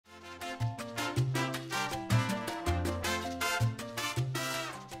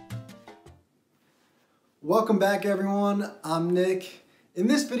Welcome back everyone, I'm Nick. In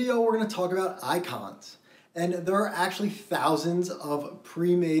this video we're going to talk about icons. And there are actually thousands of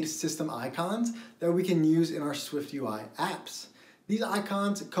pre-made system icons that we can use in our SwiftUI apps. These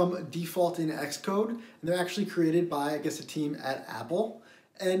icons come default in Xcode and they're actually created by, a team at Apple.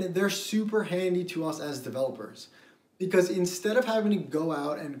 And they're super handy to us as developers. Because instead of having to go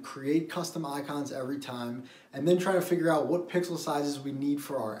out and create custom icons every time and then try to figure out what pixel sizes we need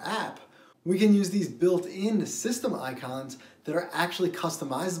for our app, we can use these built-in system icons that are actually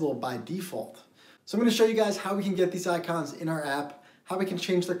customizable by default. So I'm going to show you guys how we can get these icons in our app, how we can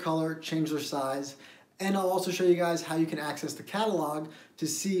change their color, change their size, and I'll also show you guys how you can access the catalog to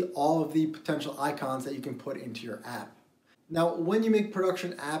see all of the potential icons that you can put into your app. Now, when you make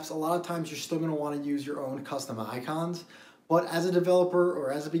production apps, a lot of times you're still going to want to use your own custom icons, but as a developer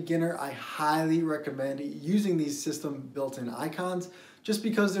or as a beginner, I highly recommend using these system built-in icons just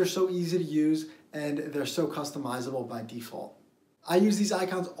because they're so easy to use and they're so customizable by default. I use these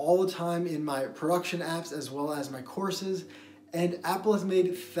icons all the time in my production apps as well as my courses, and Apple has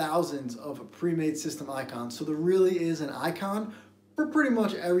made thousands of pre-made system icons, so there really is an icon for pretty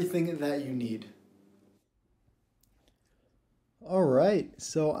much everything that you need. All right,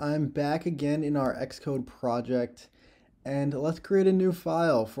 so I'm back again in our Xcode project, and let's create a new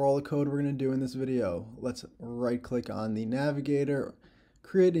file for all the code we're going to do in this video. Let's right click on the navigator,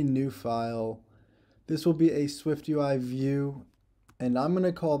 create a new file. This will be a SwiftUI view, and I'm going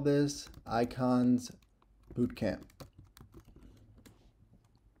to call this icons bootcamp.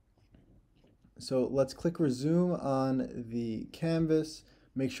 So let's click resume on the canvas,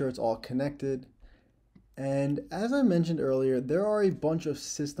 make sure it's all connected. And as I mentioned earlier, there are a bunch of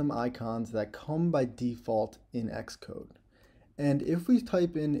system icons that come by default in Xcode. And if we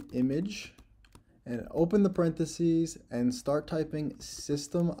type in image and open the parentheses and start typing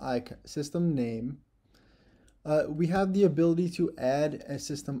system name, we have the ability to add a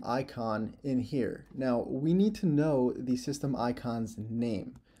system icon in here. Now we need to know the system icon's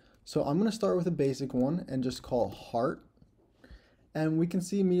name. So I'm going to start with a basic one and just call heart. And we can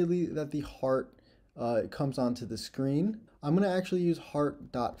see immediately that the heart comes onto the screen. I'm going to actually use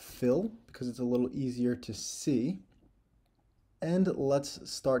heart.fill because it's a little easier to see. And let's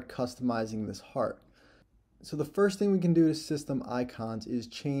start customizing this heart. So the first thing we can do to system icons is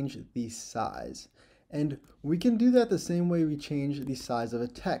change the size. And we can do that the same way we change the size of a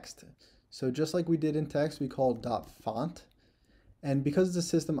text. So just like we did in text, we call .font. And because it's a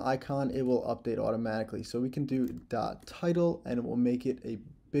system icon, it will update automatically. So we can do .title and it will make it a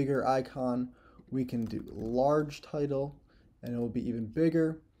bigger icon. We can do large title and it will be even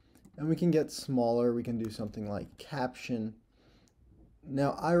bigger. And we can get smaller. We can do something like caption.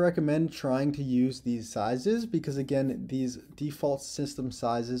 Now I recommend trying to use these sizes because again, these default system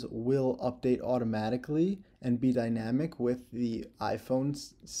sizes will update automatically and be dynamic with the iPhone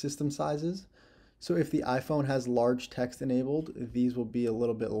system sizes. So if the iPhone has large text enabled, these will be a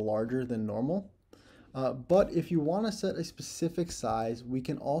little bit larger than normal. But if you want to set a specific size, we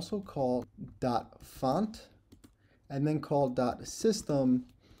can also call .font and then call .system,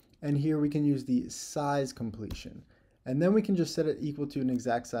 and here we can use the size completion. And then we can just set it equal to an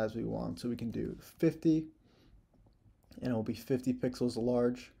exact size we want. So we can do 50, and it will be 50 pixels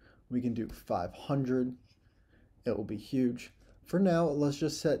large. We can do 500, it will be huge. For now, let's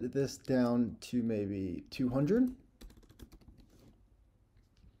just set this down to maybe 200.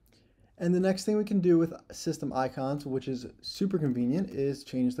 And the next thing we can do with system icons, which is super convenient, is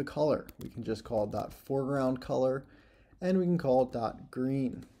change the color. We can just call .foreground color, and we can call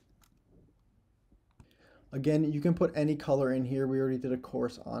 .green. Again, you can put any color in here. We already did a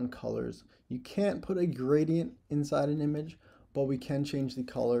course on colors. You can't put a gradient inside an image, but we can change the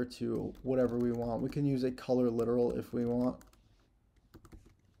color to whatever we want. We can use a color literal if we want.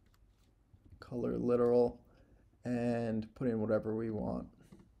 Color literal, and put in whatever we want.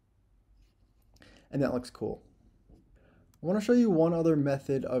 And that looks cool. I want to show you one other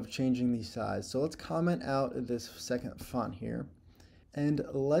method of changing the size. So let's comment out this second font here. And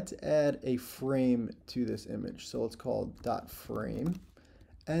let's add a frame to this image. So let's call .frame.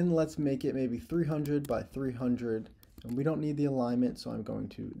 And let's make it maybe 300 by 300. And we don't need the alignment, so I'm going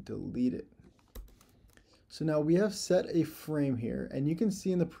to delete it. So now we have set a frame here. And you can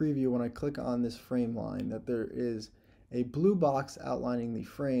see in the preview when I click on this frame line that there is a blue box outlining the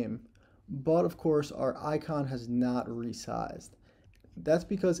frame. But of course, our icon has not resized. That's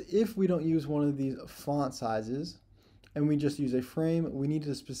because if we don't use one of these font sizes, and we just use a frame, we need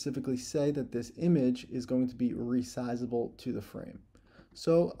to specifically say that this image is going to be resizable to the frame.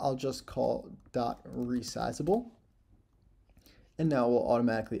 So I'll just call .resizable, and now it will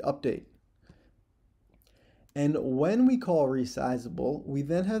automatically update. And when we call resizable, we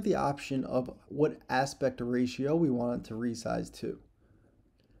then have the option of what aspect ratio we want it to resize to.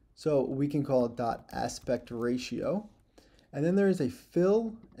 So we can call it .aspect ratio. And then there is a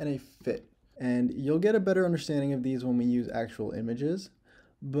fill and a fit. And you'll get a better understanding of these when we use actual images.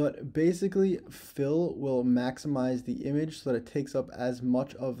 But basically, fill will maximize the image so that it takes up as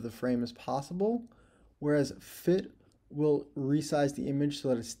much of the frame as possible, whereas fit will resize the image so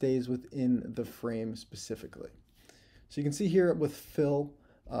that it stays within the frame specifically. So you can see here with fill,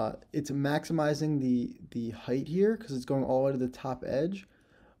 it's maximizing the height here because it's going all the way to the top edge,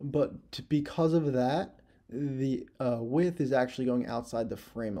 but because of that, the width is actually going outside the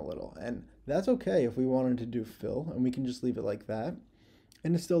frame a little, and that's okay if we wanted to do fill, and we can just leave it like that,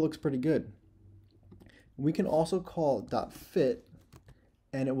 and it still looks pretty good. We can also call .fit,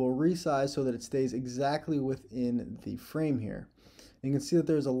 and it will resize so that it stays exactly within the frame here. And you can see that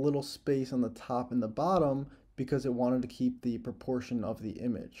there's a little space on the top and the bottom because it wanted to keep the proportion of the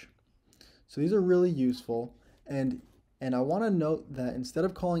image. So these are really useful, and I want to note that instead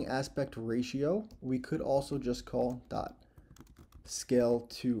of calling aspect ratio, we could also just call scale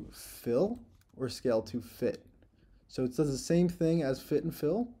to fill or scale to fit. So it does the same thing as fit and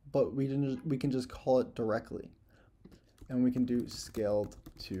fill, but we can just call it directly. And we can do scaled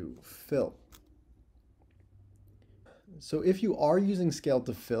to fill. So if you are using scaled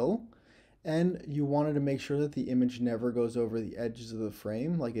to fill, and you wanted to make sure that the image never goes over the edges of the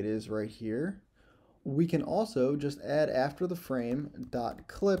frame like it is right here, we can also just add after the frame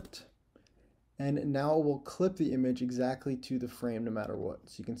 .clipped, and now it will clip the image exactly to the frame no matter what.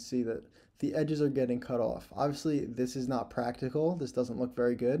 So you can see that the edges are getting cut off. Obviously, this is not practical. This doesn't look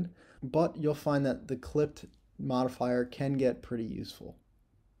very good, but you'll find that the clipped modifier can get pretty useful.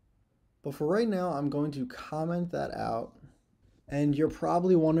 But for right now, I'm going to comment that out. And you're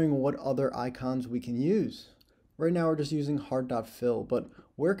probably wondering what other icons we can use. Right now we're just using hard.fill, but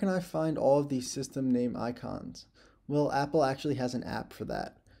where can I find all of these system name icons? Well, Apple actually has an app for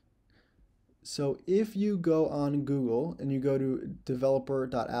that. So if you go on Google and you go to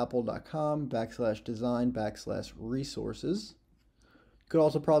developer.apple.com/design/resources, you could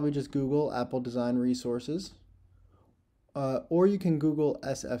also probably just Google Apple Design Resources, or you can Google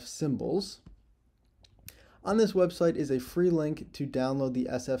SF Symbols. On this website is a free link to download the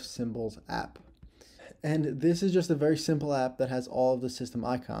SF Symbols app. And this is just a very simple app that has all of the system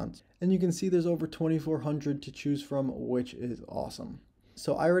icons. And you can see there's over 2,400 to choose from, which is awesome.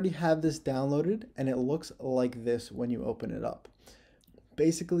 So I already have this downloaded, and it looks like this when you open it up.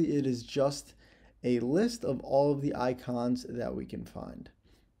 Basically, it is just a list of all of the icons that we can find.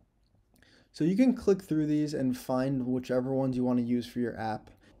 So you can click through these and find whichever ones you want to use for your app.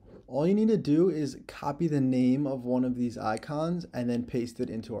 All you need to do is copy the name of one of these icons and then paste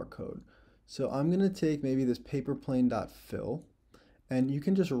it into our code. So I'm going to take maybe this paperplane.fill, and you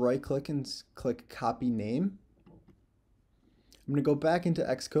can just right click and click copy name. I'm going to go back into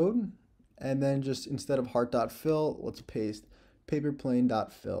Xcode, and then just instead of heart.fill, let's paste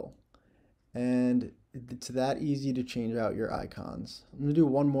paperplane.fill. And it's that easy to change out your icons. I'm going to do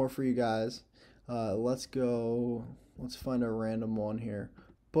one more for you guys. Let's find a random one here.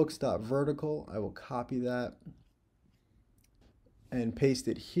 Books.vertical, I will copy that and paste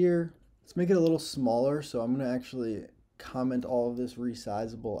it here. Let's make it a little smaller, so I'm going to actually comment all of this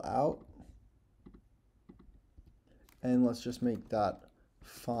resizable out. And let's just make that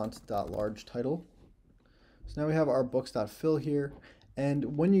font.large title. So now we have our books.fill here.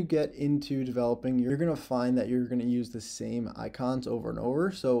 And when you get into developing, you're going to find that you're going to use the same icons over and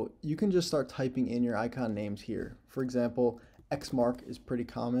over. So you can just start typing in your icon names here. For example, X mark is pretty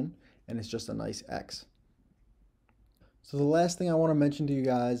common, and it's just a nice X. So the last thing I want to mention to you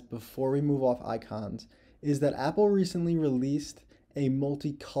guys before we move off icons is that Apple recently released a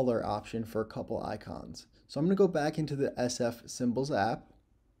multicolor option for a couple icons. So I'm going to go back into the SF Symbols app,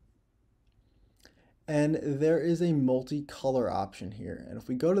 and there is a multicolor option here. And if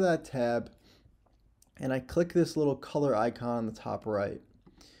we go to that tab and I click this little color icon on the top right,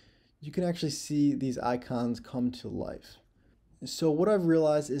 you can actually see these icons come to life. So what I've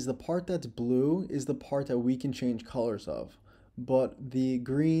realized is the part that's blue is the part that we can change colors of, but the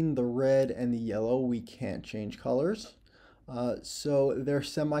green, the red, and the yellow, we can't change colors. So they're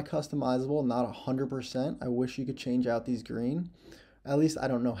semi-customizable, not 100%. I wish you could change out these green. At least I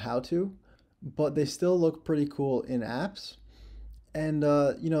don't know how to, but they still look pretty cool in apps. And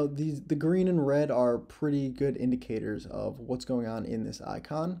the green and red are pretty good indicators of what's going on in this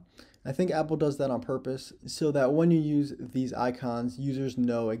icon. I think Apple does that on purpose so that when you use these icons, users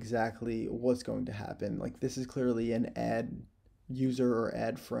know exactly what's going to happen. Like this is clearly an add user or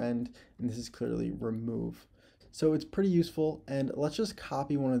add friend, and this is clearly remove. So it's pretty useful, and let's just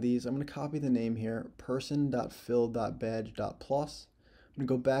copy one of these. I'm going to copy the name here, person.fill.badge.plus. I'm going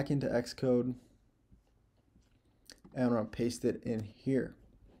to go back into Xcode, and I'm going to paste it in here.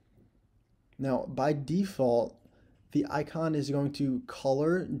 Now, by default, the icon is going to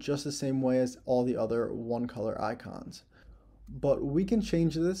color just the same way as all the other one color icons. But we can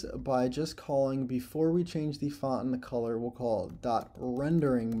change this by just calling, before we change the font and the color, we'll call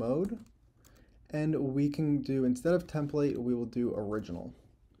 .rendering mode. And we can do, instead of template, we will do original.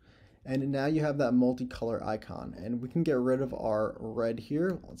 And now you have that multicolor icon, and we can get rid of our red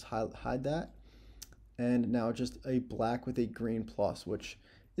here. Let's hide that. And now just a black with a green plus, which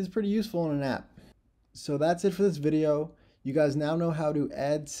is pretty useful in an app. So that's it for this video. You guys now know how to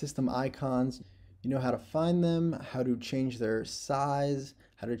add system icons. You know how to find them, how to change their size,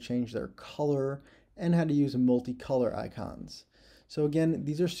 how to change their color, and how to use multicolor icons. So again,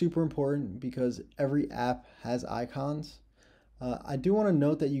 these are super important because every app has icons. I do want to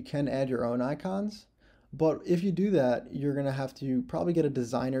note that you can add your own icons, but if you do that, you're going to have to probably get a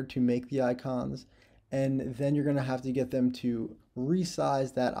designer to make the icons, and then you're going to have to get them to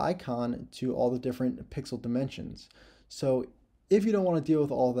resize that icon to all the different pixel dimensions. So if you don't want to deal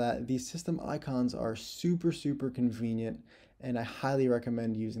with all that, these system icons are super, super convenient, and I highly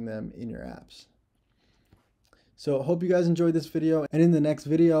recommend using them in your apps. So I hope you guys enjoyed this video, and in the next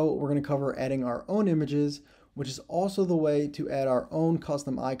video, we're going to cover adding our own images, which is also the way to add our own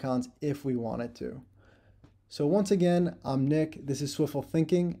custom icons if we wanted to. So once again, I'm Nick, this is Swiftful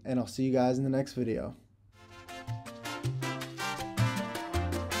Thinking, and I'll see you guys in the next video.